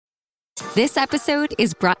This episode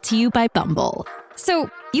is brought to you by Bumble. So,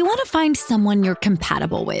 you want to find someone you're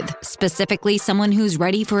compatible with, specifically someone who's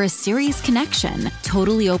ready for a serious connection,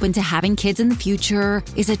 totally open to having kids in the future,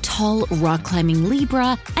 is a tall, rock-climbing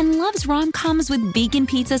Libra, and loves rom-coms with vegan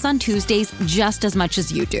pizzas on Tuesdays just as much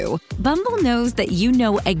as you do. Bumble knows that you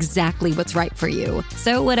know exactly what's right for you.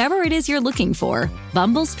 So whatever it is you're looking for,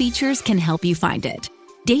 Bumble's features can help you find it.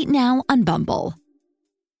 Date now on Bumble.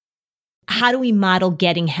 How do we model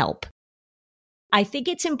getting help? I think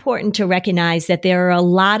it's important to recognize that there are a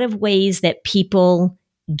lot of ways that people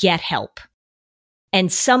get help.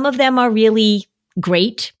 And some of them are really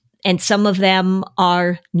great, and some of them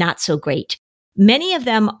are not so great. Many of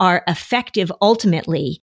them are effective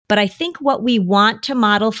ultimately, but I think what we want to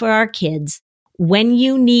model for our kids when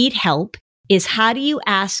you need help is, how do you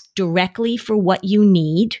ask directly for what you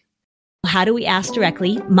need? How do we ask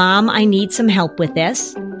directly? Mom, I need some help with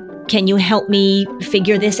this. Can you help me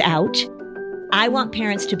figure this out? I want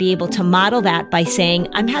parents to be able to model that by saying,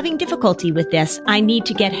 I'm having difficulty with this. I need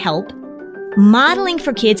to get help. Modeling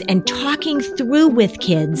for kids and talking through with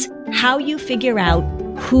kids how you figure out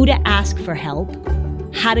who to ask for help,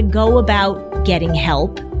 how to go about getting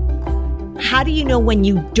help. How do you know when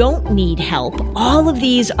you don't need help? All of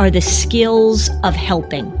these are the skills of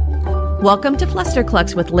helping. Welcome to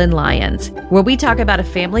Flusterclux with Lynn Lyons, where we talk about a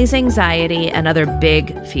family's anxiety and other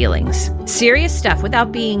big feelings. Serious stuff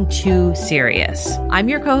without being too serious. I'm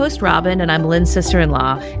your co-host, Robin, and I'm Lynn's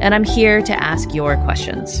sister-in-law, and I'm here to ask your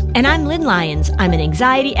questions. And I'm Lynn Lyons. I'm an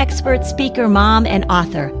anxiety expert, speaker, mom, and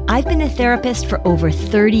author. I've been a therapist for over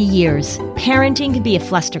 30 years. Parenting can be a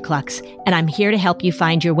flusterclux, and I'm here to help you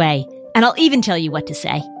find your way. And I'll even tell you what to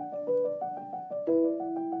say.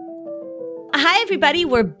 Hi, everybody.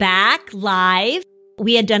 We're back live.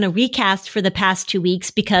 We had done a recast for the past 2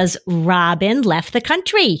 weeks because Robin left the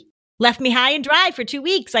country, left me high and dry for 2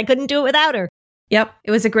 weeks. I couldn't do it without her. Yep.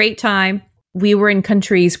 It was a great time. We were in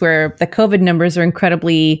countries where the COVID numbers are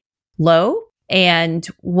incredibly low. And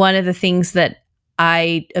one of the things that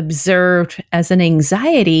I observed as an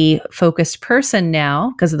anxiety-focused person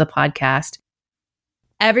now, because of the podcast,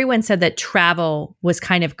 everyone said that travel was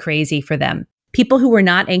kind of crazy for them. People who were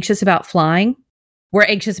not anxious about flying were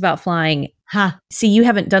anxious about flying. See, you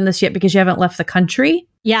haven't done this yet because you haven't left the country.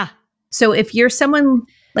 Yeah. So if you're someone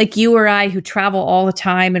like you or I who travel all the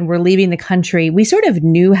time and we're leaving the country, we sort of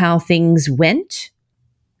knew how things went.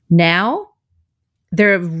 Now,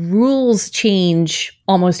 their rules change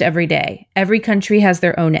almost every day. Every country has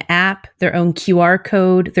their own app, their own QR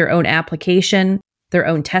code, their own application, their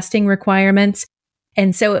own testing requirements.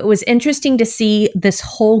 And so it was interesting to see this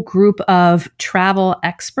whole group of travel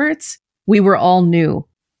experts. We were all new.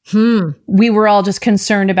 We were all just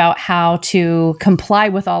concerned about how to comply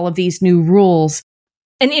with all of these new rules.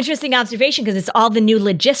 An interesting observation, because it's all the new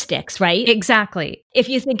logistics, right? Exactly. If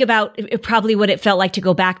you think about probably what it felt like to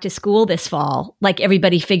go back to school this fall, like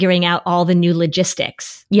everybody figuring out all the new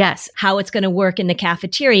logistics. Yes. How it's going to work in the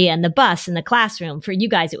cafeteria and the bus and the classroom. For you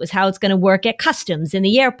guys, it was how it's going to work at customs, in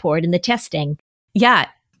the airport, in the testing. Yeah,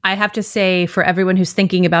 I have to say, for everyone who's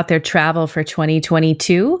thinking about their travel for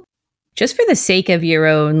 2022, just for the sake of your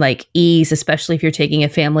own ease, especially if you're taking a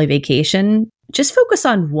family vacation, just focus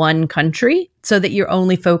on one country so that you're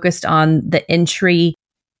only focused on the entry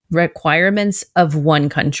requirements of one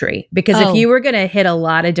country. Because if you were going to hit a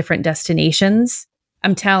lot of different destinations,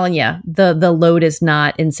 I'm telling you, the load is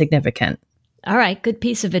not insignificant. All right, good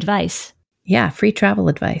piece of advice. Yeah, free travel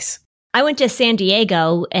advice. I went to San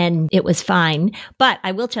Diego and it was fine. But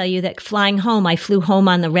I will tell you that flying home, I flew home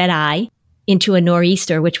on the red eye into a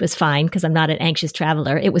nor'easter, which was fine because I'm not an anxious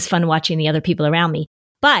traveler. It was fun watching the other people around me.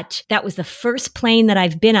 But that was the first plane that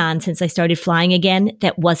I've been on since I started flying again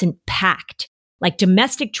that wasn't packed. Like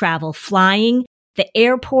domestic travel, flying, the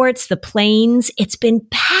airports, the planes, it's been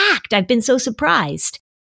packed. I've been so surprised.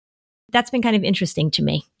 That's been kind of interesting to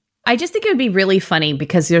me. I just think it would be really funny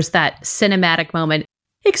because there's that cinematic moment.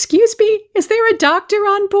 Excuse me, is there a doctor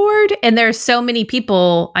on board? And there are so many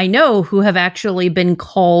people I know who have actually been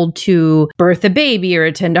called to birth a baby or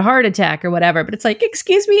attend a heart attack or whatever. But it's like,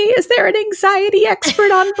 excuse me, is there an anxiety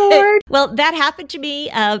expert on board? Well, that happened to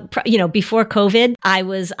me, before COVID. I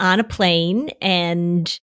was on a plane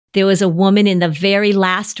and there was a woman in the very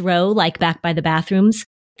last row, like back by the bathrooms.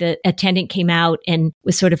 The attendant came out and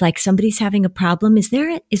was sort of like, somebody's having a problem. Is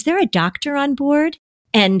there a doctor on board?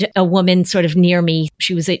 And a woman sort of near me,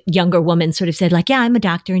 she was a younger woman, sort of said like, yeah, I'm a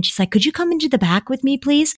doctor. And she's like, could you come into the back with me,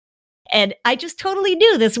 please? And I just totally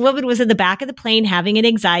knew this woman was in the back of the plane having an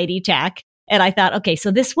anxiety attack. And I thought, okay,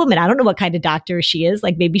 so this woman, I don't know what kind of doctor she is.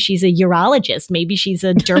 Like maybe she's a urologist. Maybe she's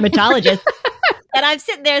a dermatologist. And I'm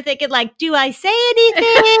sitting there thinking like, do I say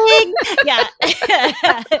anything? Yeah.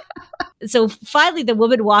 So finally the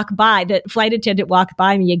flight attendant walked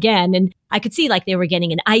by me again, and I could see like they were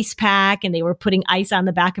getting an ice pack and they were putting ice on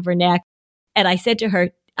the back of her neck. And I said to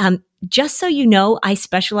her, just so you know, I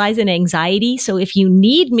specialize in anxiety. So if you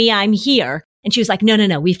need me, I'm here. And she was like,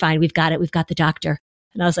 no, we're fine. We've got it. We've got the doctor.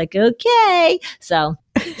 And I was like, okay. So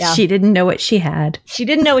yeah. She didn't know what she had. She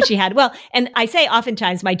didn't know what she had. Well, and I say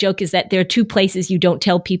oftentimes my joke is that there are two places you don't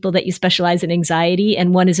tell people that you specialize in anxiety,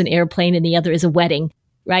 and one is an airplane and the other is a wedding,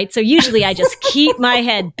 right? So usually I just keep my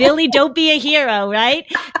head, Billy, don't be a hero, right?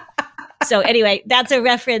 So anyway, that's a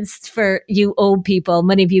reference for you old people.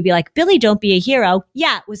 Many of you be like, Billy, don't be a hero.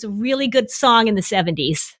 Yeah, it was a really good song in the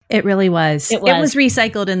 70s. It really was. It was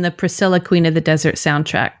recycled in the Priscilla, Queen of the Desert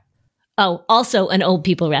soundtrack. Oh, also an old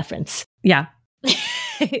people reference. Yeah.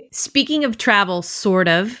 Speaking of travel, sort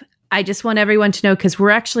of, I just want everyone to know, because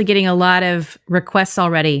we're actually getting a lot of requests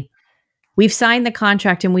already. We've signed the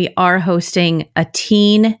contract and we are hosting a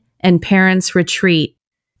teen and parents retreat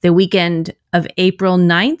the weekend of April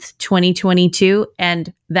 9th, 2022.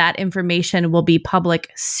 And that information will be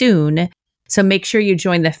public soon. So make sure you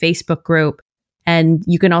join the Facebook group. And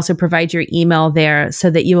you can also provide your email there so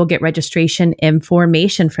that you will get registration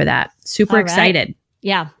information for that. Super excited.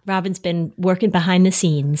 Yeah, Robin's been working behind the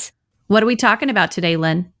scenes. What are we talking about today,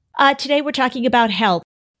 Lynn? Today we're talking about help.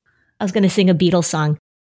 I was going to sing a Beatles song.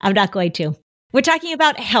 I'm not going to. We're talking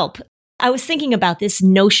about help. I was thinking about this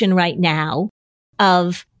notion right now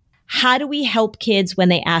of how do we help kids when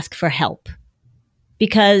they ask for help?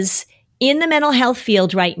 Because in the mental health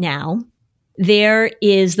field right now, there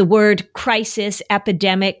is the word crisis,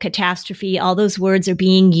 epidemic, catastrophe. All those words are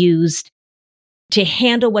being used to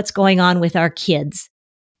handle what's going on with our kids.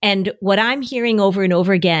 And what I'm hearing over and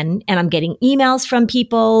over again, and I'm getting emails from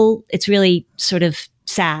people, it's really sort of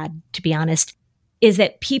sad, to be honest, is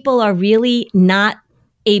that people are really not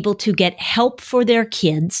able to get help for their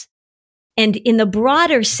kids. And in the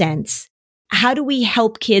broader sense, how do we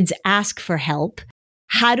help kids ask for help?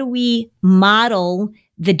 How do we model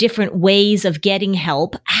the different ways of getting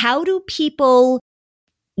help? How do people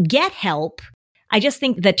get help? I just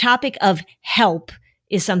think the topic of help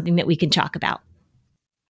is something that we can talk about.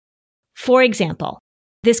 For example,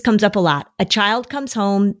 this comes up a lot. A child comes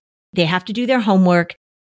home, they have to do their homework.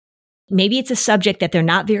 Maybe it's a subject that they're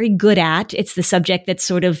not very good at. It's the subject that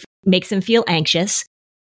sort of makes them feel anxious.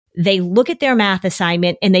 They look at their math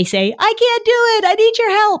assignment and they say, I can't do it. I need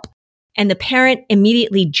your help. And the parent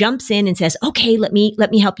immediately jumps in and says, okay, let me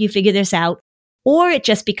help you figure this out. Or it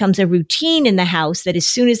just becomes a routine in the house that as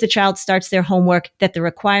soon as the child starts their homework, that the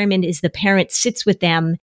requirement is the parent sits with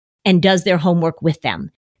them and does their homework with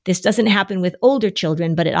them. This doesn't happen with older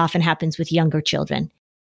children, but it often happens with younger children.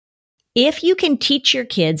 If you can teach your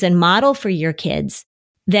kids and model for your kids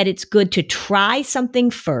that it's good to try something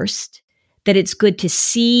first, that it's good to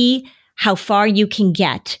see how far you can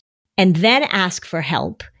get and then ask for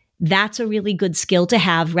help, that's a really good skill to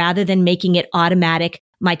have rather than making it automatic.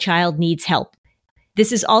 My child needs help.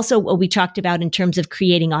 This is also what we talked about in terms of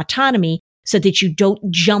creating autonomy so that you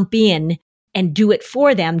don't jump in and do it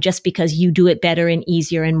for them just because you do it better and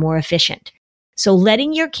easier and more efficient. So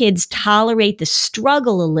letting your kids tolerate the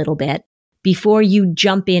struggle a little bit before you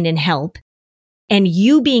jump in and help, and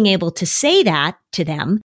you being able to say that to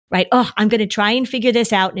them, right? Oh, I'm going to try and figure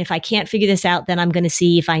this out. And if I can't figure this out, then I'm going to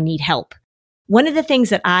see if I need help. One of the things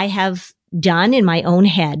that I have done in my own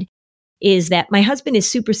head is that my husband is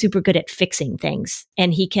super, super good at fixing things,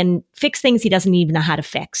 and he can fix things he doesn't even know how to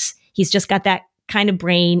fix. He's just got that kind of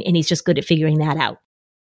brain, and he's just good at figuring that out.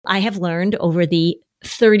 I have learned over the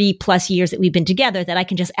 30 plus years that we've been together that I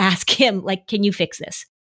can just ask him, like, can you fix this?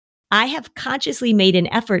 I have consciously made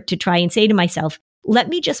an effort to try and say to myself, let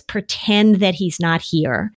me just pretend that he's not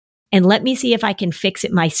here and let me see if I can fix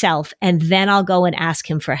it myself. And then I'll go and ask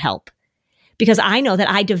him for help. Because I know that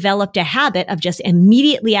I developed a habit of just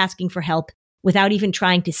immediately asking for help without even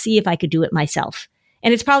trying to see if I could do it myself.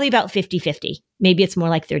 And it's probably about 50-50. Maybe it's more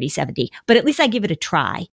like 30-70, but at least I give it a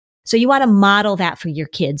try. So you want to model that for your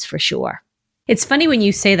kids for sure. It's funny when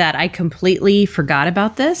you say that. I completely forgot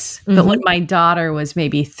about this. But when my daughter was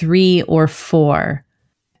maybe 3 or 4,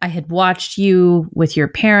 I had watched you with your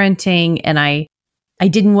parenting, and I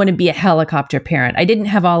didn't want to be a helicopter parent. I didn't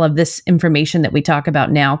have all of this information that we talk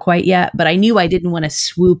about now quite yet, but I knew I didn't want to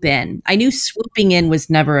swoop in. I knew swooping in was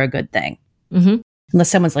never a good thing unless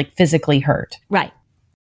someone's like physically hurt. Right.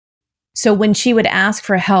 So when she would ask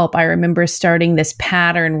for help, I remember starting this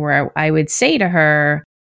pattern where I would say to her,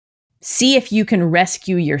 see if you can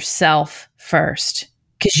rescue yourself first,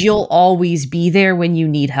 because you'll always be there when you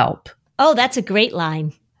need help. Oh, that's a great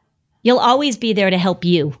line. You'll always be there to help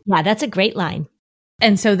you. Yeah, that's a great line.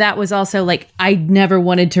 And so that was also like, I never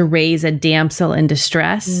wanted to raise a damsel in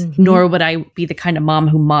distress, nor would I be the kind of mom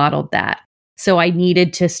who modeled that. So I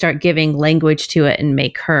needed to start giving language to it and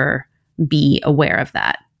make her be aware of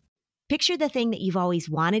that. Picture the thing that you've always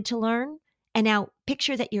wanted to learn, and now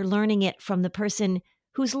picture that you're learning it from the person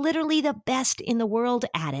who's literally the best in the world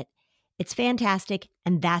at it. It's fantastic,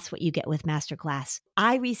 and that's what you get with Masterclass.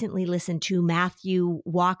 I recently listened to Matthew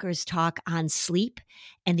Walker's talk on sleep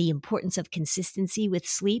and the importance of consistency with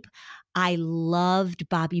sleep. I loved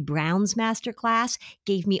Bobbi Brown's Masterclass,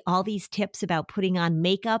 gave me all these tips about putting on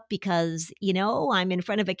makeup because, you know, I'm in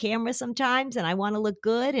front of a camera sometimes and I want to look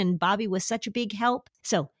good, and Bobbi was such a big help.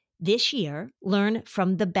 So this year, learn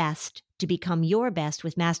from the best to become your best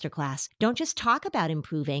with Masterclass. Don't just talk about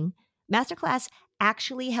improving. Masterclass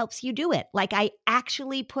actually helps you do it. Like, I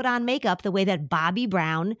actually put on makeup the way that Bobbi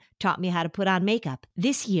Brown taught me how to put on makeup.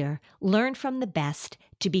 This year, learn from the best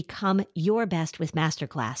to become your best with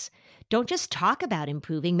Masterclass. Don't just talk about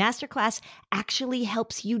improving. Masterclass actually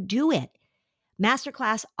helps you do it.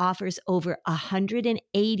 Masterclass offers over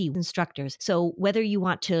 180 instructors. So whether you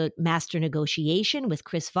want to master negotiation with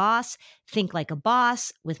Chris Voss, think like a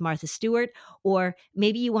boss with Martha Stewart, or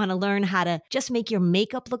maybe you want to learn how to just make your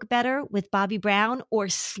makeup look better with Bobbi Brown, or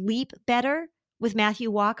sleep better with Matthew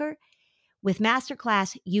Walker, with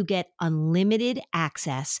Masterclass, you get unlimited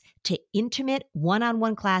access to intimate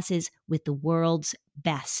one-on-one classes with the world's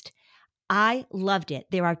best. I loved it.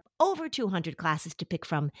 There are over 200 classes to pick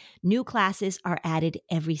from. New classes are added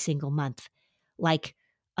every single month, like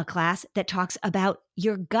a class that talks about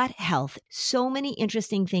your gut health. So many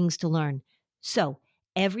interesting things to learn. So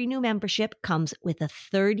every new membership comes with a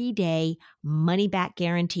 30-day money-back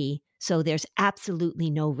guarantee, so there's absolutely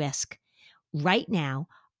no risk. Right now,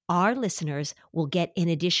 our listeners will get an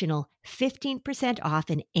additional 15% off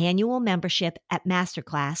an annual membership at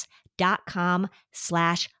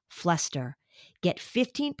masterclass.com/fluster. Get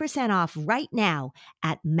 15% off right now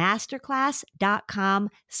at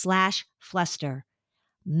masterclass.com/fluster.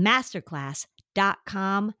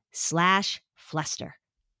 Masterclass.com/fluster.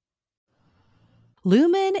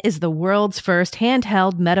 Lumen is the world's first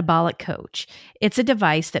handheld metabolic coach. It's a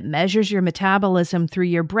device that measures your metabolism through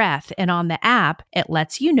your breath, and on the app, it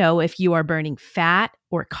lets you know if you are burning fat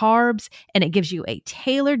or carbs, and it gives you a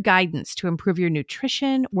tailored guidance to improve your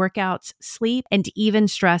nutrition, workouts, sleep, and even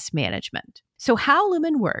stress management. So how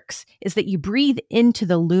Lumen works is that you breathe into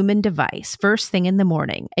the Lumen device first thing in the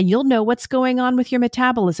morning, and you'll know what's going on with your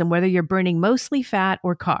metabolism, whether you're burning mostly fat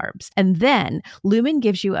or carbs. And then Lumen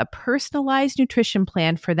gives you a personalized nutrition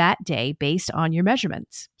plan for that day based on your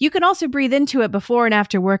measurements. You can also breathe into it before and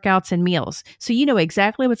after workouts and meals, so you know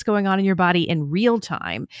exactly what's going on in your body in real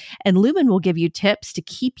time. And Lumen will give you tips to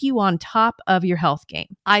keep you on top of your health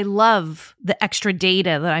game. I love the extra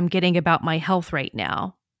data that I'm getting about my health right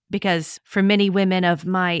now, because for many women of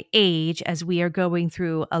my age, as we are going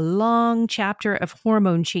through a long chapter of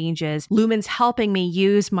hormone changes, Lumen's helping me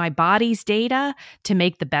use my body's data to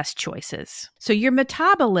make the best choices. So your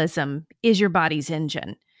metabolism is your body's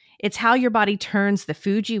engine. It's how your body turns the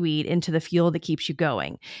food you eat into the fuel that keeps you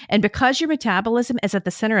going. And because your metabolism is at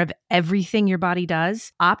the center of everything your body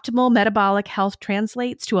does, optimal metabolic health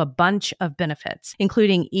translates to a bunch of benefits,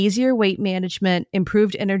 including easier weight management,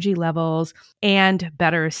 improved energy levels, and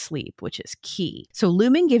better sleep, which is key. So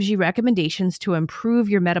Lumen gives you recommendations to improve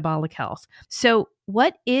your metabolic health. So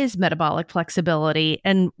what is metabolic flexibility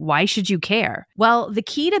and why should you care? Well, the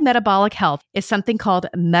key to metabolic health is something called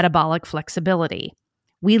metabolic flexibility.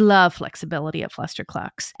 We love flexibility at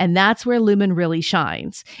Flusterclux, and that's where Lumen really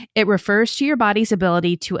shines. It refers to your body's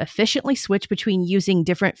ability to efficiently switch between using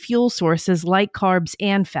different fuel sources like carbs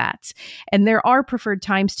and fats. And there are preferred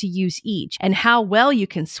times to use each, and how well you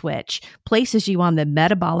can switch places you on the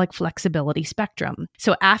metabolic flexibility spectrum.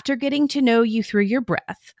 So after getting to know you through your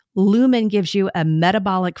breath, Lumen gives you a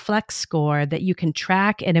metabolic flex score that you can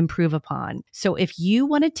track and improve upon. So if you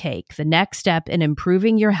want to take the next step in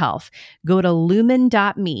improving your health, go to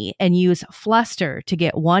lumen.me and use Fluster to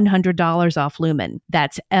get $100 off Lumen.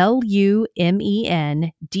 That's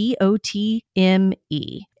LUMENDOTME.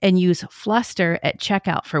 And use Fluster at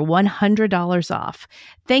checkout for $100 off.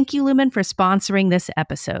 Thank you, Lumen, for sponsoring this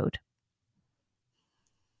episode.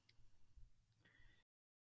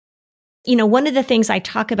 You know, one of the things I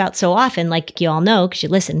talk about so often, like you all know, because you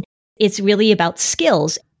listen, it's really about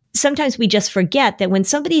skills. Sometimes we just forget that when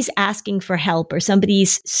somebody's asking for help or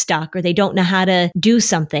somebody's stuck or they don't know how to do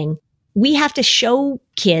something, we have to show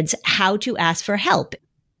kids how to ask for help.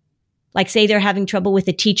 Like say they're having trouble with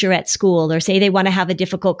a teacher at school, or say they want to have a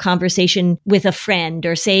difficult conversation with a friend,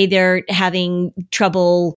 or say they're having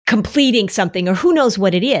trouble completing something, or who knows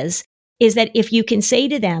what it is. is that if you can say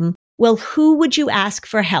to them, well, who would you ask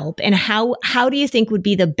for help? And how do you think would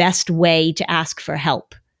be the best way to ask for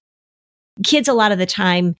help? Kids a lot of the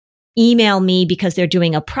time email me because they're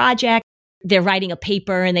doing a project, they're writing a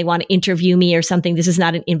paper and they want to interview me or something. This is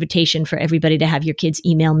not an invitation for everybody to have your kids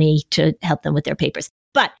email me to help them with their papers.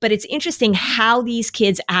 But it's interesting how these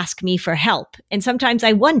kids ask me for help. And sometimes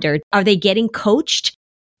I wonder, are they getting coached?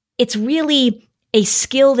 It's really a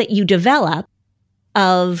skill that you develop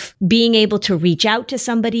of being able to reach out to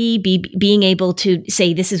somebody, being able to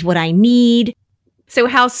say, this is what I need. So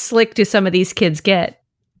how slick do some of these kids get?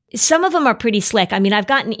 Some of them are pretty slick. I mean, I've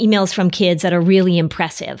gotten emails from kids that are really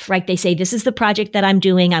impressive, right? They say, this is the project that I'm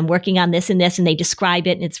doing. I'm working on this, and they describe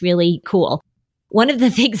it, and it's really cool. One of the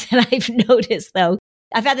things that I've noticed, though,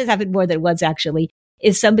 I've had this happen more than once, actually,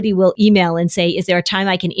 is somebody will email and say, is there a time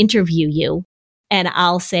I can interview you? And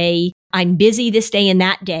I'll say, I'm busy this day and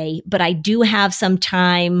that day, but I do have some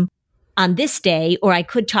time on this day, or I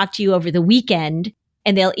could talk to you over the weekend.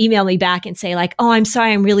 And they'll email me back and say like, oh, I'm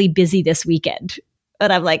sorry, I'm really busy this weekend.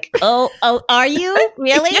 And I'm like, oh, are you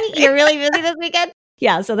really? You're really busy this weekend?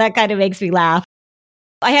 Yeah. So that kind of makes me laugh.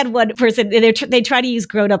 I had one person, they try to use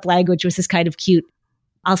grown-up language, which is kind of cute.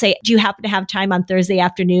 I'll say, do you happen to have time on Thursday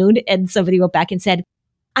afternoon? And somebody wrote back and said,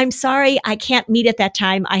 I'm sorry, I can't meet at that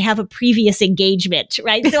time. I have a previous engagement,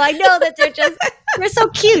 right? So I know that they're so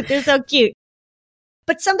cute. They're so cute.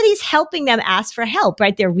 But somebody's helping them ask for help,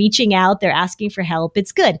 right? They're reaching out. They're asking for help.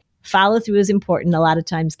 It's good. Follow through is important. A lot of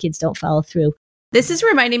times kids don't follow through. This is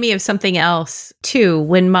reminding me of something else, too.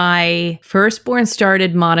 When my firstborn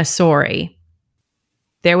started Montessori,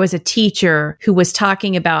 there was a teacher who was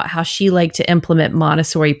talking about how she liked to implement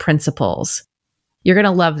Montessori principles. You're going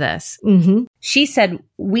to love this. Mm-hmm. She said,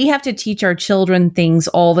 we have to teach our children things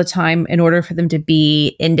all the time in order for them to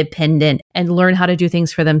be independent and learn how to do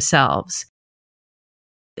things for themselves.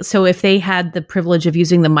 So if they had the privilege of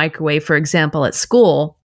using the microwave, for example, at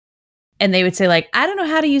school, and they would say like, I don't know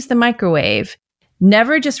how to use the microwave,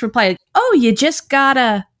 never just reply, oh, you just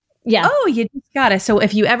gotta. Yeah. Oh, you just gotta. So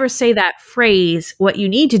if you ever say that phrase, what you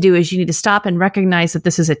need to do is you need to stop and recognize that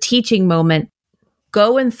this is a teaching moment.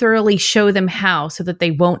 Go and thoroughly show them how so that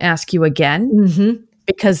they won't ask you again. Mm-hmm.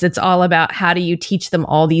 Because it's all about how do you teach them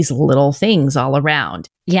all these little things all around.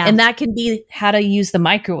 Yeah. And that can be how to use the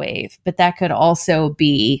microwave, but that could also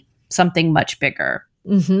be something much bigger.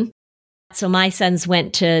 Mm-hmm. So my sons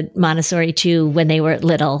went to Montessori too when they were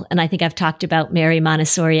little. And I think I've talked about Mary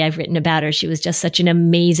Montessori. I've written about her. She was just such an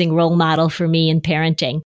amazing role model for me in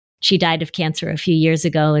parenting. She died of cancer a few years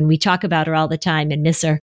ago, and we talk about her all the time and miss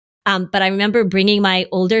her. But I remember bringing my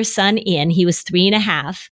older son in. He was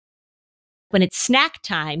 3.5. When it's snack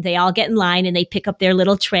time, they all get in line and they pick up their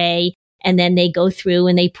little tray, and then they go through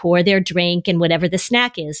and they pour their drink and whatever the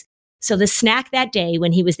snack is. So the snack that day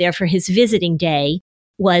when he was there for his visiting day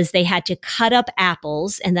was they had to cut up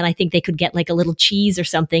apples, and then I think they could get like a little cheese or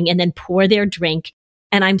something and then pour their drink.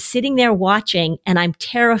 And I'm sitting there watching, and I'm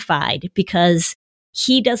terrified because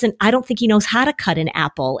I don't think he knows how to cut an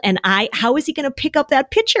apple. And how is he going to pick up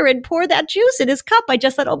that pitcher and pour that juice in his cup? I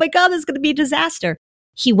just thought, oh my God, this is going to be a disaster.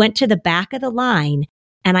 He went to the back of the line,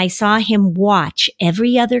 and I saw him watch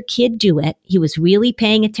every other kid do it. He was really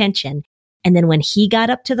paying attention. And then when he got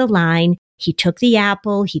up to the line, he took the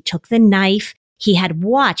apple, he took the knife. He had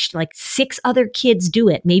watched like 6 other kids do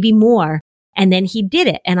it, maybe more. And then he did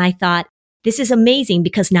it. And I thought, this is amazing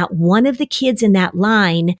because not one of the kids in that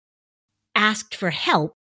line asked for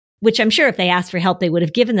help, which I'm sure if they asked for help, they would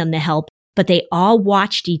have given them the help, but they all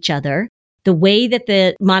watched each other. The way that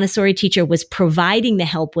the Montessori teacher was providing the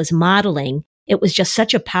help was modeling. It was just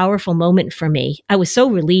such a powerful moment for me. I was so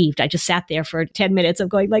relieved. I just sat there for 10 minutes of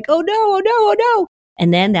going like, oh no, oh no, oh no.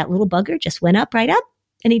 And then that little bugger just went right up,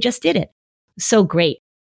 and he just did it. So great.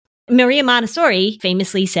 Maria Montessori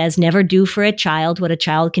famously says, never do for a child what a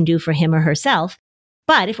child can do for him or herself.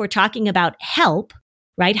 But if we're talking about help,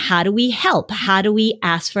 right? How do we help? How do we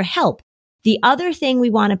ask for help? The other thing we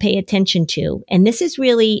want to pay attention to, and this is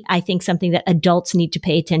really, I think, something that adults need to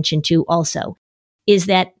pay attention to also, is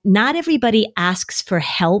that not everybody asks for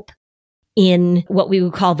help in what we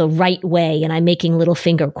would call the right way. And I'm making little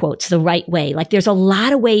finger quotes, the right way. Like there's a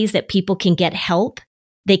lot of ways that people can get help.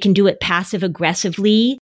 They can do it passive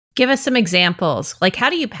aggressively. Give us some examples. Like, how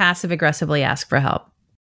do you passive aggressively ask for help?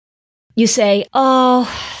 You say, oh,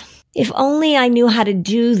 if only I knew how to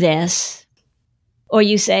do this. Or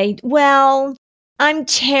you say, well, I'm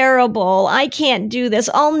terrible. I can't do this.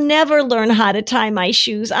 I'll never learn how to tie my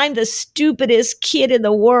shoes. I'm the stupidest kid in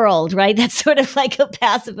the world, right? That's sort of like a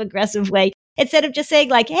passive aggressive way. Instead of just saying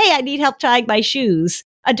like, hey, I need help tying my shoes.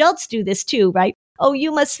 Adults do this too, right? oh,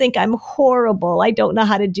 you must think I'm horrible. I don't know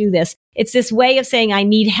how to do this. It's this way of saying I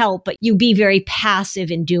need help, but you be very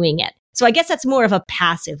passive in doing it. So I guess that's more of a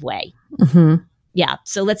passive way. Mm-hmm. Yeah.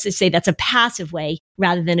 So let's just say that's a passive way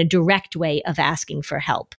rather than a direct way of asking for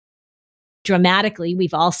help. Dramatically,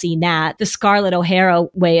 we've all seen that. The Scarlett O'Hara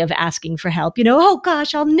way of asking for help, oh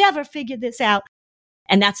gosh, I'll never figure this out.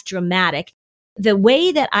 And that's dramatic. The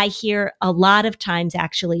way that I hear a lot of times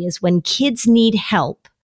actually is when kids need help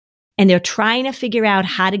and they're trying to figure out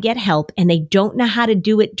how to get help and they don't know how to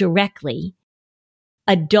do it directly,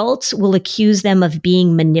 adults will accuse them of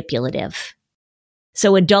being manipulative.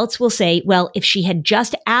 So adults will say, well, if she had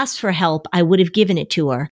just asked for help, I would have given it to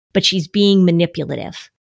her, but she's being manipulative.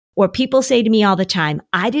 Or people say to me all the time,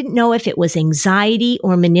 I didn't know if it was anxiety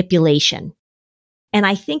or manipulation. And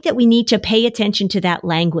I think that we need to pay attention to that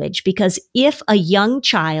language, because if a young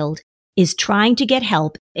child is trying to get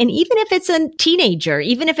help, and even if it's a teenager,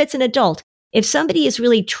 even if it's an adult, if somebody is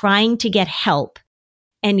really trying to get help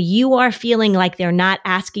and you are feeling like they're not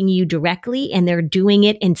asking you directly and they're doing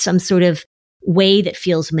it in some sort of way that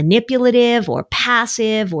feels manipulative or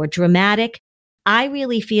passive or dramatic, I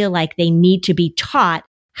really feel like they need to be taught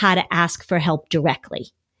how to ask for help directly.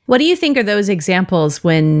 What do you think are those examples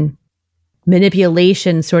when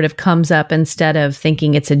manipulation sort of comes up instead of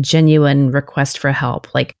thinking it's a genuine request for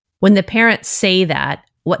help? Like when the parents say that,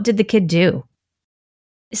 what did the kid do?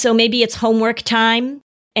 So maybe it's homework time.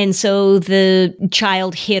 And so the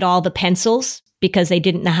child hid all the pencils because they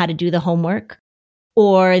didn't know how to do the homework.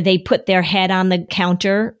 Or they put their head on the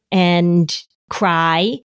counter and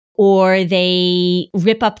cry. Or they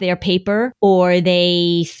rip up their paper. Or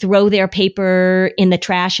they throw their paper in the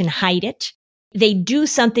trash and hide it. They do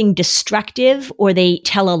something destructive, or they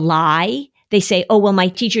tell a lie. They say, oh, well, my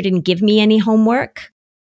teacher didn't give me any homework.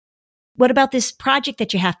 What about this project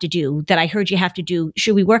that you have to do that I heard you have to do?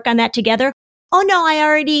 Should we work on that together? Oh, no, I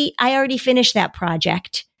already finished that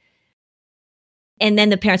project. And then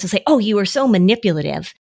the parents will say, oh, you were so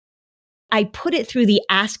manipulative. I put it through the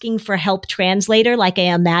asking for help translator. Like I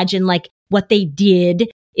imagine like what they did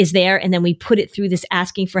is there. And then we put it through this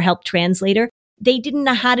asking for help translator. They didn't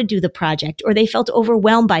know how to do the project, or they felt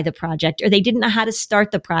overwhelmed by the project, or they didn't know how to start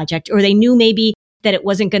the project, or they knew maybe that it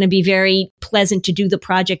wasn't going to be very pleasant to do the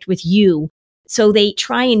project with you. So they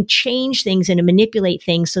try and change things and manipulate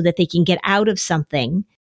things so that they can get out of something.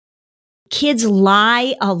 Kids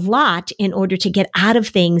lie a lot in order to get out of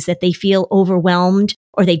things that they feel overwhelmed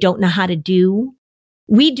or they don't know how to do.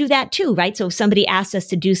 We do that too, right? So if somebody asks us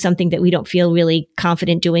to do something that we don't feel really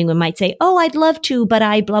confident doing, we might say, oh, I'd love to, but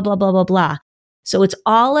I blah, blah, blah, blah, blah. So it's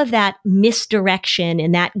all of that misdirection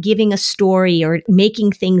and that giving a story or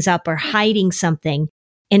making things up or hiding something.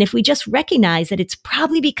 And if we just recognize that it's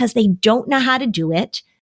probably because they don't know how to do it,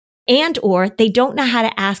 and or they don't know how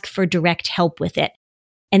to ask for direct help with it.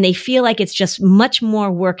 And they feel like it's just much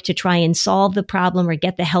more work to try and solve the problem or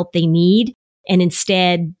get the help they need. And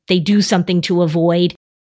instead, they do something to avoid.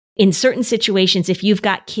 In certain situations, if you've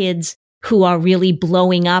got kids who are really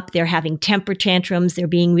blowing up, they're having temper tantrums, they're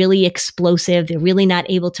being really explosive, they're really not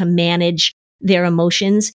able to manage their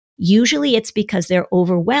emotions, usually it's because they're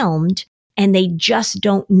overwhelmed and they just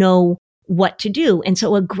don't know what to do. And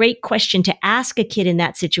so a great question to ask a kid in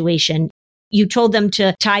that situation, you told them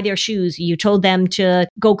to tie their shoes, you told them to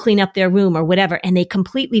go clean up their room or whatever, and they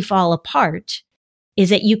completely fall apart,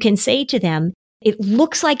 is that you can say to them, it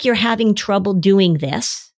looks like you're having trouble doing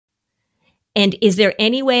this. And is there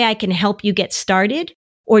any way I can help you get started?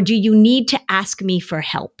 Or do you need to ask me for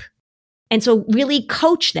help? And so really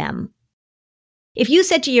coach them. If you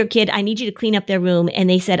said to your kid, I need you to clean up their room, and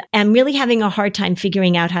they said, I'm really having a hard time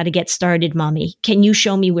figuring out how to get started, Mommy. Can you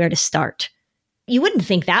show me where to start? You wouldn't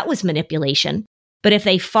think that was manipulation. But if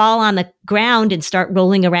they fall on the ground and start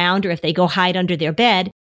rolling around, or if they go hide under their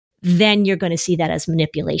bed, then you're going to see that as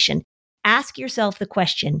manipulation. Ask yourself the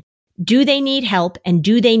question, do they need help, and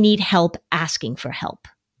do they need help asking for help?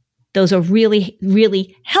 Those are really,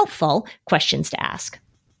 really helpful questions to ask.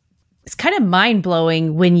 It's kind of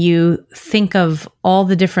mind-blowing when you think of all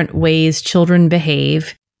the different ways children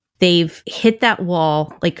behave. They've hit that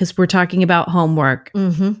wall, like, because we're talking about homework.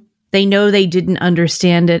 Mm-hmm. They know they didn't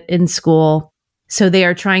understand it in school, so they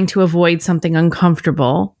are trying to avoid something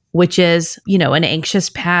uncomfortable, which is, an anxious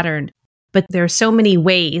pattern. But there are so many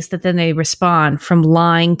ways that then they respond, from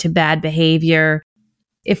lying to bad behavior.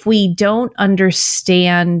 If we don't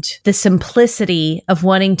understand the simplicity of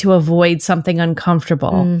wanting to avoid something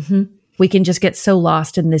uncomfortable, mm-hmm. we can just get so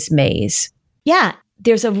lost in this maze. Yeah,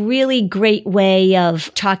 there's a really great way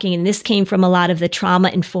of talking, and this came from a lot of the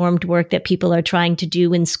trauma-informed work that people are trying to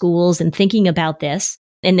do in schools and thinking about this.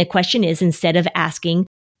 And the question is, instead of asking,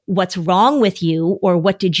 what's wrong with you or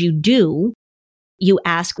what did you do, you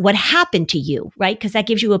ask what happened to you, right? Because that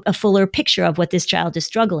gives you a fuller picture of what this child is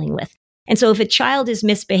struggling with. And so if a child is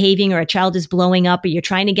misbehaving or a child is blowing up or you're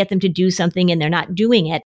trying to get them to do something and they're not doing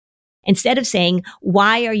it, instead of saying,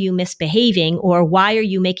 why are you misbehaving or why are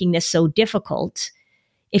you making this so difficult?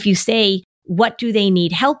 If you say, what do they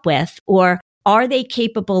need help with? Or are they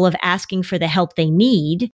capable of asking for the help they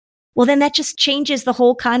need? Well, then that just changes the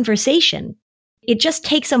whole conversation. It just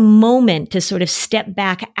takes a moment to sort of step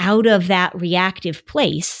back out of that reactive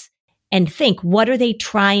place and think, what are they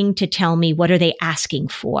trying to tell me? What are they asking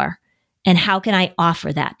for? And how can I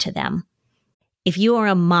offer that to them? If you are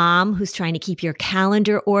a mom who's trying to keep your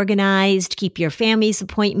calendar organized, keep your family's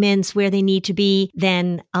appointments where they need to be,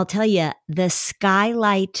 then I'll tell you, the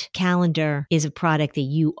Skylight calendar is a product that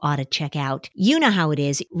you ought to check out. You know how it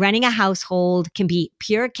is. Running a household can be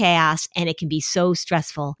pure chaos and it can be so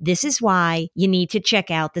stressful. This is why you need to check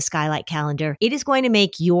out the Skylight calendar. It is going to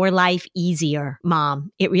make your life easier,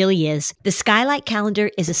 Mom. It really is. The Skylight calendar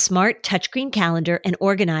is a smart touchscreen calendar and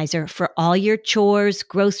organizer for all your chores,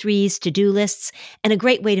 groceries, to-do lists, and a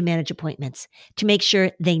great way to manage appointments to make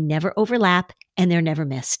sure they never overlap and they're never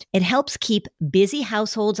missed. It helps keep busy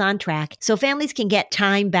households on track so families can get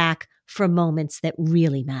time back for moments that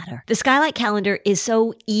really matter. The Skylight calendar is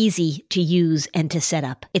so easy to use and to set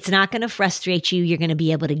up. It's not going to frustrate you. You're going to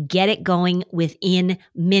be able to get it going within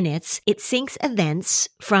minutes. It syncs events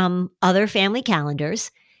from other family calendars,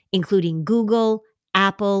 including Google,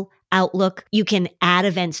 Apple, Outlook. You can add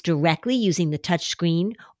events directly using the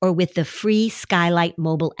touchscreen or with the free Skylight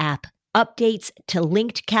mobile app. Updates to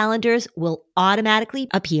linked calendars will automatically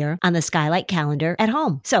appear on the Skylight calendar at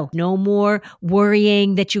home. So no more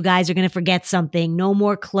worrying that you guys are going to forget something. No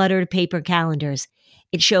more cluttered paper calendars.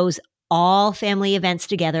 It shows all family events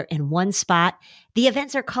together in one spot. The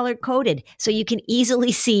events are color coded so you can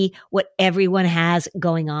easily see what everyone has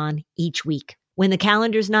going on each week. When the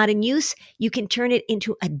calendar's not in use, you can turn it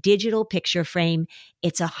into a digital picture frame.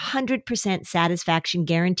 It's 100% satisfaction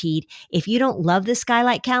guaranteed. If you don't love the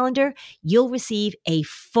Skylight calendar, you'll receive a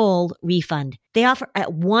full refund. They offer a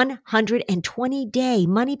 120-day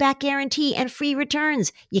money-back guarantee and free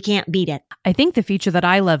returns. You can't beat it. I think the feature that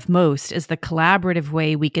I love most is the collaborative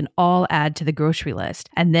way we can all add to the grocery list.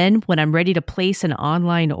 And then when I'm ready to place an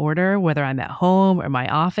online order, whether I'm at home or my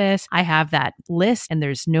office, I have that list and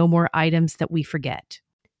there's no more items that we forget.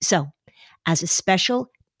 So, as a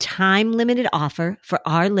special time-limited offer for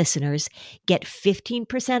our listeners, get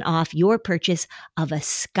 15% off your purchase of a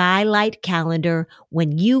Skylight calendar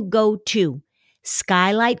when you go to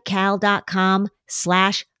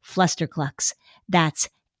skylightcal.com/flusterclux. That's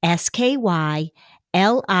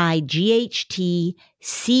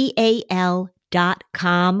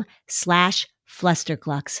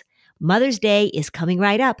skylightcal.com/flusterclux. Mother's Day is coming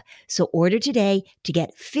right up, so order today to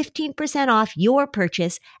get 15% off your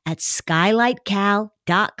purchase at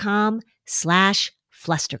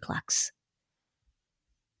skylightcal.com/flusterclux.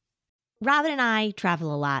 Robin and I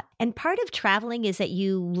travel a lot, and part of traveling is that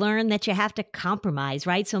you learn that you have to compromise,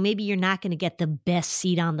 right? So maybe you're not going to get the best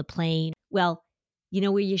seat on the plane. Well, you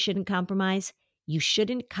know where you shouldn't compromise? You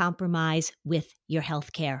shouldn't compromise with your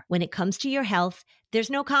health care. When it comes to your health,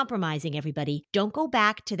 there's no compromising, everybody. Don't go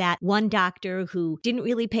back to that one doctor who didn't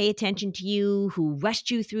really pay attention to you, who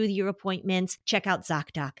rushed you through your appointments. Check out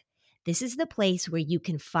ZocDoc. This is the place where you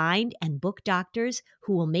can find and book doctors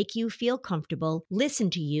who will make you feel comfortable, listen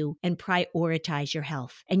to you, and prioritize your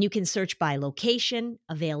health. And you can search by location,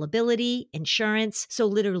 availability, insurance, so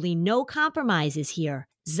literally no compromises here.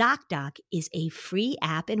 ZocDoc is a free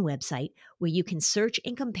app and website where you can search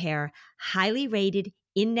and compare highly rated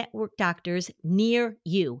in-network doctors near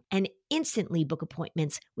you and instantly book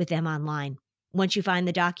appointments with them online. Once you find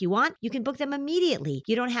the doc you want, you can book them immediately.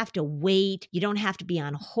 You don't have to wait. You don't have to be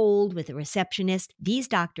on hold with a receptionist. These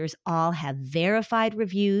doctors all have verified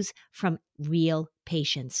reviews from real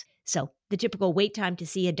patients. So the typical wait time to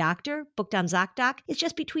see a doctor booked on ZocDoc is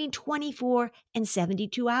just between 24 and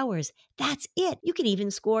 72 hours. That's it. You can even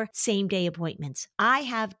score same-day appointments. I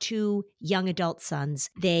have 2 young adult sons.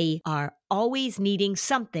 They are always needing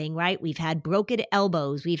something, right? We've had broken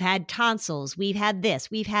elbows. We've had tonsils. We've had this.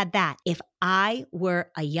 We've had that. If I were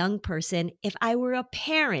a young person, if I were a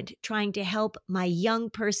parent trying to help my young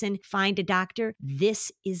person find a doctor,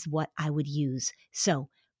 this is what I would use. So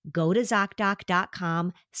go to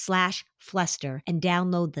ZocDoc.com/fluster and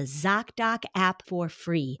download the ZocDoc app for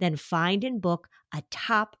free. Then find and book a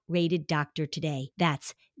top-rated doctor today.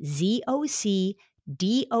 That's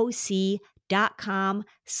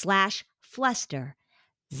ZocDoc.com/fluster.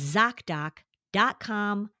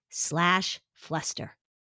 ZocDoc.com/fluster.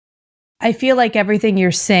 I feel like everything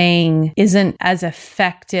you're saying isn't as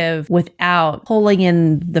effective without pulling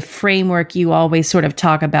in the framework you always sort of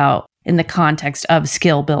talk about in the context of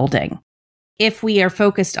skill building. If we are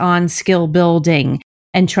focused on skill building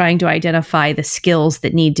and trying to identify the skills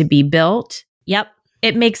that need to be built, Yep.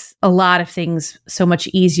 it makes a lot of things so much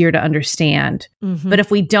easier to understand. Mm-hmm. But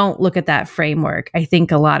if we don't look at that framework, I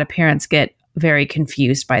think a lot of parents get very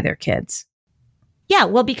confused by their kids. Yeah,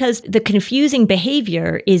 well, because the confusing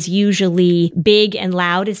behavior is usually big and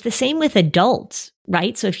loud. It's the same with adults,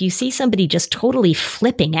 right? So if you see somebody just totally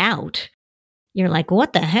flipping out, you're like,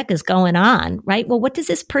 what the heck is going on, right? Well, what does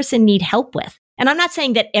this person need help with? And I'm not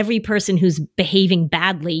saying that every person who's behaving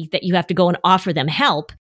badly, that you have to go and offer them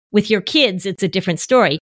help. With your kids, it's a different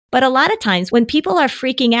story. But a lot of times when people are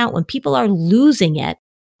freaking out, when people are losing it,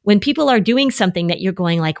 when people are doing something that you're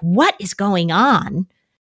going like, what is going on?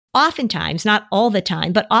 Oftentimes, not all the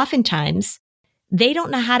time, but oftentimes, they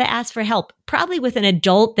don't know how to ask for help. Probably with an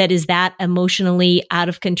adult that is that emotionally out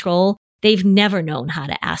of control, they've never known how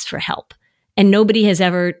to ask for help. And nobody has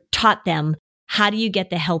ever taught them, how do you get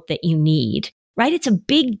the help that you need, right? It's a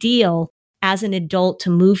big deal as an adult to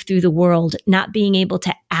move through the world, not being able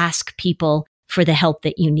to ask people for the help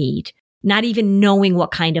that you need, not even knowing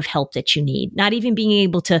what kind of help that you need, not even being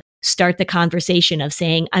able to start the conversation of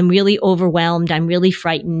saying, I'm really overwhelmed, I'm really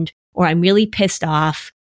frightened, or I'm really pissed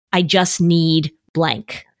off. I just need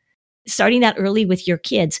blank. Starting that early with your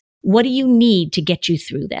kids. What do you need to get you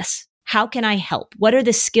through this? How can I help? What are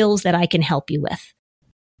the skills that I can help you with?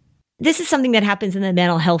 This is something that happens in the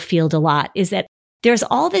mental health field a lot, is that there's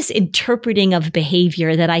all this interpreting of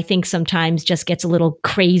behavior that I think sometimes just gets a little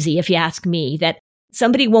crazy, if you ask me, that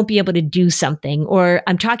somebody won't be able to do something, or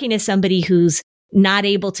I'm talking to somebody who's not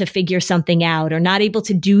able to figure something out or not able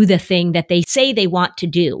to do the thing that they say they want to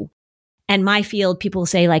do. And my field, people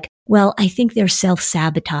say like, well, I think they're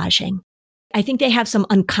self-sabotaging. I think they have some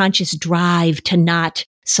unconscious drive to not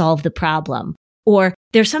solve the problem, or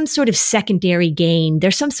there's some sort of secondary gain.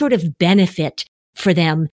 There's some sort of benefit for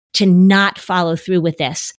them to not follow through with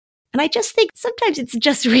this. And I just think sometimes it's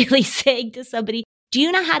just really saying to somebody, do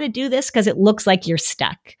you know how to do this? Because it looks like you're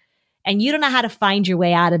stuck and you don't know how to find your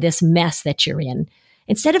way out of this mess that you're in.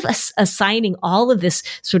 Instead of assigning all of this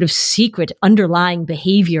sort of secret underlying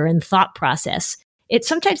behavior and thought process,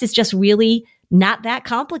 sometimes it's just really not that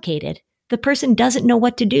complicated. The person doesn't know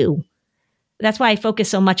what to do. That's why I focus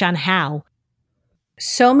so much on how.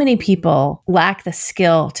 So many people lack the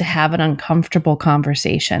skill to have an uncomfortable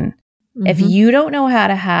conversation. Mm-hmm. If you don't know how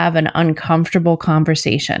to have an uncomfortable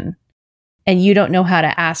conversation and you don't know how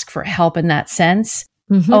to ask for help in that sense,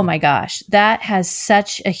 mm-hmm. Oh my gosh, that has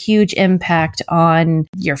such a huge impact on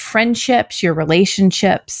your friendships, your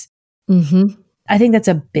relationships. Mm-hmm. I think that's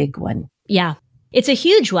a big one. Yeah, it's a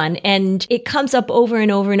huge one. And it comes up over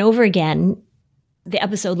and over and over again. The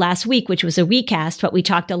episode last week, which was a recast, but we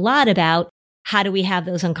talked a lot about how do we have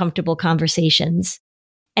those uncomfortable conversations?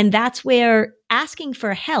 And that's where asking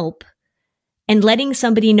for help and letting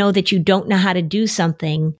somebody know that you don't know how to do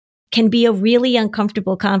something can be a really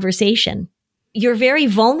uncomfortable conversation. You're very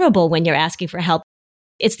vulnerable when you're asking for help.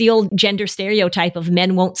 It's the old gender stereotype of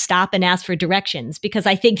men won't stop and ask for directions because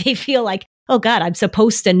I think they feel like, oh God, I'm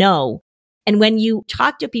supposed to know. And when you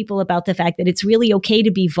talk to people about the fact that it's really okay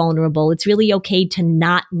to be vulnerable, it's really okay to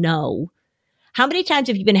not know. How many times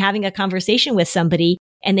have you been having a conversation with somebody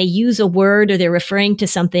and they use a word or they're referring to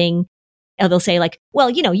something, or they'll say like, well,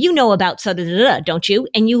 you know about so-da-da-da, don't you?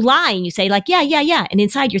 And you lie and you say like, yeah. And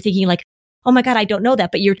inside you're thinking like, oh my God, I don't know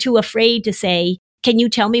that. But you're too afraid to say, can you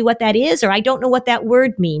tell me what that is? Or I don't know what that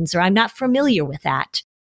word means, or I'm not familiar with that.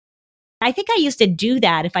 I think I used to do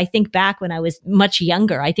that if I think back when I was much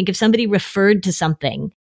younger. I think if somebody referred to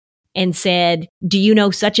something and said, do you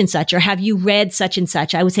know such and such? Or have you read such and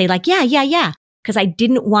such? I would say like, yeah. Because I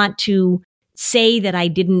didn't want to say that I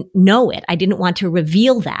didn't know it. I didn't want to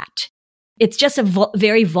reveal that. It's just a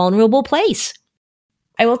very vulnerable place.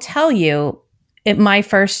 I will tell you, at my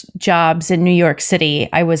first jobs in New York City,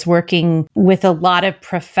 I was working with a lot of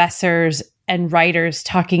professors and writers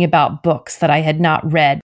talking about books that I had not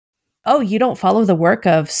read. Oh, you don't follow the work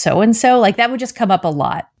of so-and-so? Like that would just come up a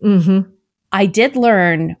lot. Mm-hmm. I did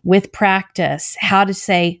learn with practice how to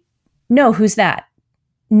say, no, who's that?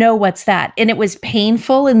 No, what's that? And it was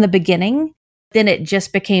painful in the beginning. Then it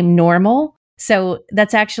just became normal. So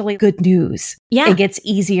that's actually good news. Yeah. It gets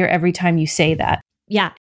easier every time you say that.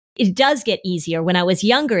 Yeah. It does get easier. When I was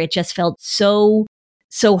younger, it just felt so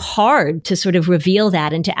hard to sort of reveal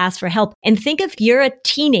that and to ask for help. And think if you're a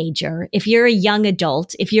teenager, if you're a young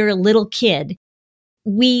adult, if you're a little kid,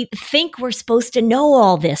 we think we're supposed to know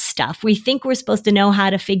all this stuff. We think we're supposed to know how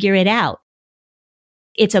to figure it out.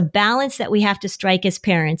 It's a balance that we have to strike as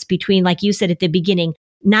parents between, like you said at the beginning,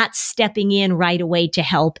 not stepping in right away to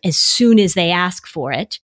help as soon as they ask for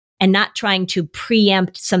it, and not trying to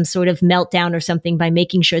preempt some sort of meltdown or something by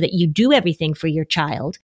making sure that you do everything for your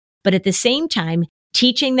child. But at the same time,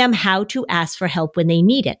 teaching them how to ask for help when they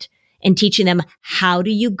need it, and teaching them how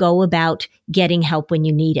do you go about getting help when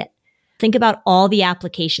you need it. Think about all the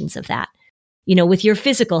applications of that, with your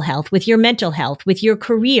physical health, with your mental health, with your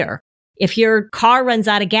career. If your car runs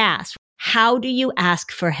out of gas, how do you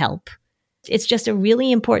ask for help? It's just a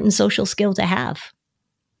really important social skill to have.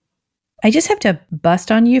 I just have to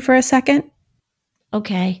bust on you for a second.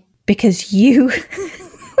 Okay. Because you,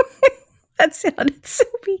 that sounded so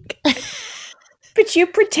weak. But you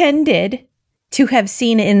pretended to have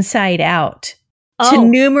seen Inside Out to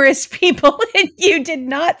numerous people, and you did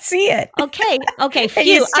not see it. Okay. Phew. And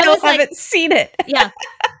you still haven't seen it. Yeah.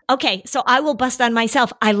 Okay, so I will bust on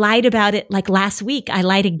myself. I lied about it like last week. I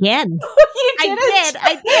lied again. You didn't.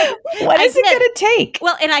 I did. What is it going to take?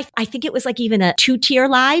 Well, and I think it was like even a 2-tier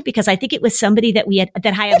lie, because I think it was somebody that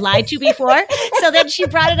I had lied to before. So then she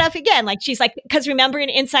brought it up again. Like, she's like, because remember in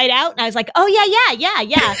Inside Out? And I was like, oh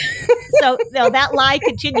yeah. So that lie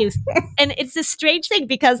continues. And it's this strange thing,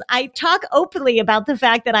 because I talk openly about the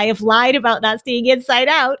fact that I have lied about not seeing Inside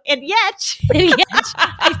Out. And yet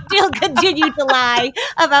I still continue to lie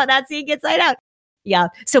about not seeing Inside Out. Yeah.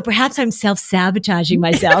 So perhaps I'm self-sabotaging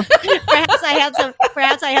myself. Perhaps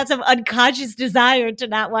I have some unconscious desire to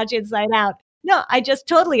not watch Inside Out. No, I just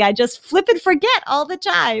flip and forget all the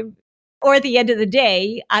time. Or at the end of the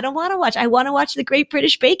day, I don't want to watch. I want to watch The Great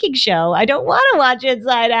British Baking Show. I don't want to watch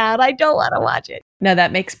Inside Out. I don't want to watch it. No,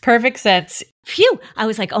 that makes perfect sense. Phew. I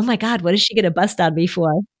was like, oh my God, what is she going to bust on me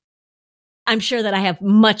for? I'm sure that I have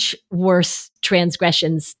much worse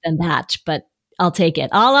transgressions than that, but I'll take it.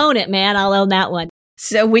 I'll own it, man. I'll own that one.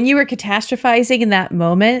 So when you were catastrophizing in that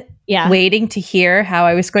moment, waiting to hear how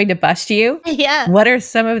I was going to bust you, what are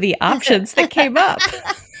some of the options that came up?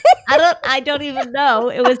 I don't even know.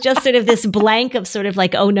 It was just sort of this blank of sort of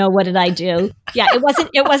like, oh no, what did I do? Yeah, I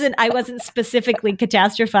wasn't specifically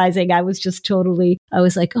catastrophizing. I was just I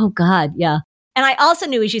was like, oh God, yeah. And I also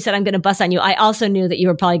knew, as you said, I'm going to bust on you. I also knew that you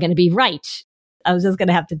were probably going to be right. I was just going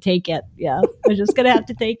to have to take it. Yeah, I was just going to have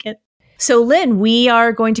to take it. So Lynn, we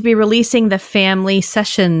are going to be releasing the family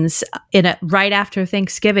sessions right after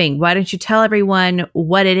Thanksgiving. Why don't you tell everyone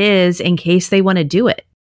what it is in case they want to do it?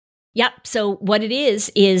 Yep. So what it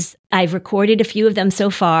is I've recorded a few of them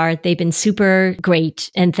so far. They've been super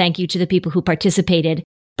great. And thank you to the people who participated.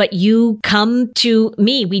 But you come to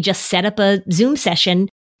me. We just set up a Zoom session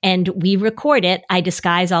and we record it. I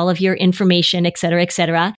disguise all of your information, et cetera, et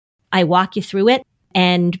cetera. I walk you through it.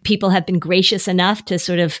 And people have been gracious enough to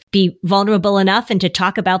sort of be vulnerable enough and to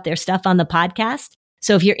talk about their stuff on the podcast.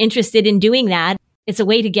 So if you're interested in doing that, it's a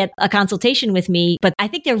way to get a consultation with me. But I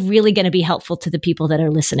think they're really going to be helpful to the people that are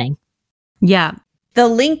listening. Yeah. The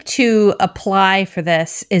link to apply for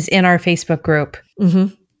this is in our Facebook group.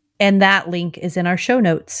 Mm-hmm. And that link is in our show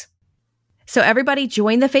notes. So everybody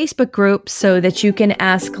join the Facebook group so that you can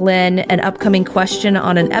ask Lynn an upcoming question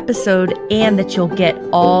on an episode and that you'll get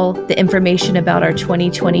all the information about our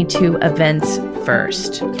 2022 events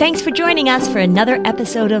first. Thanks for joining us for another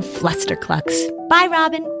episode of Flusterclux. Bye,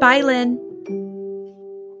 Robin. Bye, Lynn.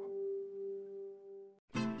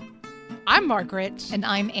 I'm Margaret. And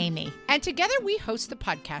I'm Amy. And together we host the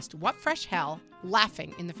podcast, What Fresh Hell?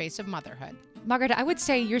 Laughing in the Face of Motherhood. Margaret, I would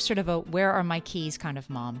say you're sort of a where are my keys kind of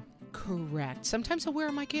mom. Correct. Sometimes a where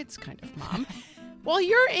are my kids kind of mom. Well,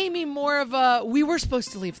 you're, Amy, more of a we were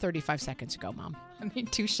supposed to leave 35 seconds ago, mom. I mean,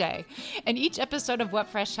 touche. In each episode of What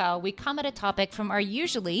Fresh Hell, we come at a topic from our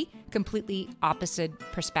usually completely opposite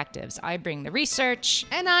perspectives. I bring the research.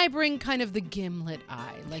 And I bring kind of the gimlet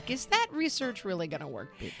eye. Like, is that research really going to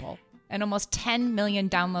work, people? And almost 10 million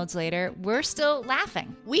downloads later, we're still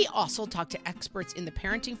laughing. We also talk to experts in the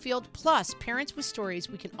parenting field, plus parents with stories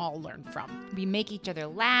we can all learn from. We make each other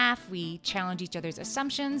laugh, we challenge each other's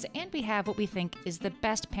assumptions, and we have what we think is the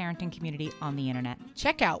best parenting community on the internet.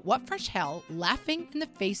 Check out What Fresh Hell? Laughing in the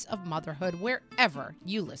Face of Motherhood wherever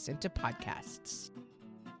you listen to podcasts.